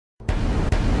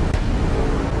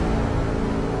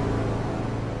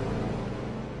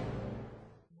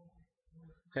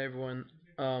Hey everyone,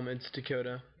 it's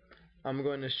Dakota. I'm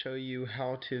going to show you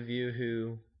how to view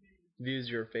who views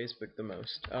your Facebook the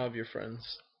most out of your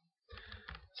friends.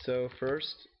 So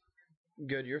first,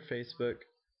 go to your Facebook,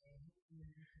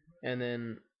 and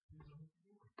then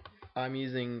I'm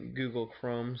using Google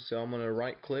Chrome, so I'm going to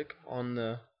right click on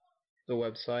the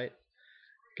website,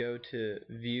 go to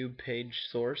View Page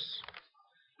Source,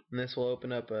 and this will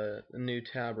open up a new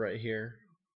tab right here.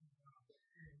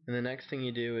 And the next thing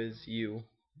you do is you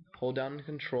hold down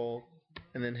Control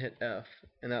and then hit F,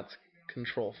 and that's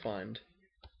Control Find.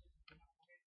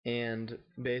 And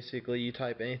basically you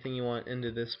type anything you want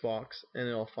into this box and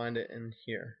it'll find it in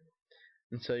here.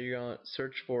 And so you're going to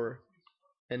search for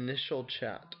initial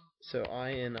chat, so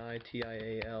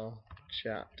INITIAL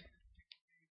chat,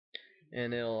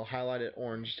 and it'll highlight it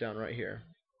orange down right here.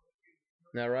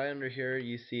 Now right under here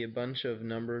you see a bunch of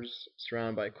numbers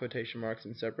surrounded by quotation marks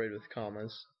and separated with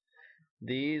commas.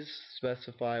 These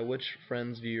specify which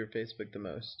friends view your Facebook the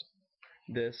most.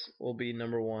 This will be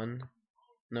number 1,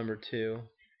 number 2,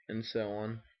 and so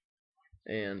on.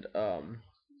 And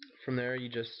from there you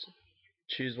just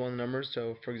choose one of the numbers.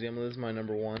 So for example, this is my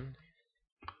number 1,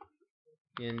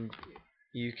 and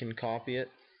you can copy it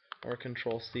or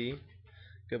Control C,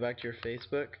 go back to your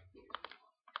Facebook,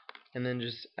 and then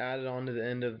just add it on to the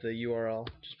end of the URL.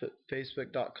 Just put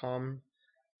facebook.com/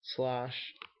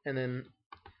 and then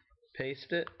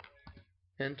paste it,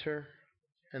 enter,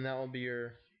 and that will be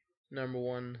your number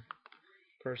 1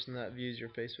 person that views your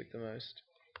Facebook the most.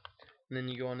 And then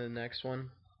you go on to the next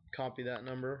one, copy that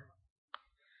number,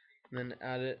 and then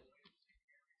add it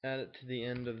to the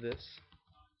end of this,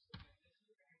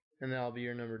 and that'll be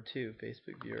your number 2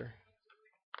 Facebook viewer.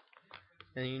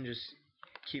 And you can just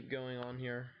keep going on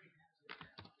here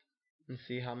and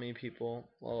see how many people,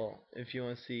 well, if you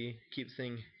want to keep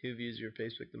seeing who views your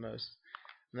Facebook the most.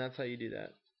 And that's how you do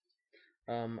that.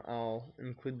 I'll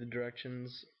include the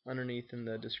directions underneath in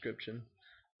the description.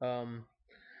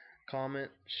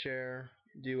 Comment, share,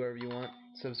 do whatever you want,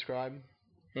 subscribe,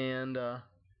 and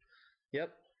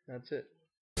yep, that's it.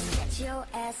 Get your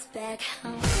ass back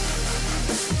home.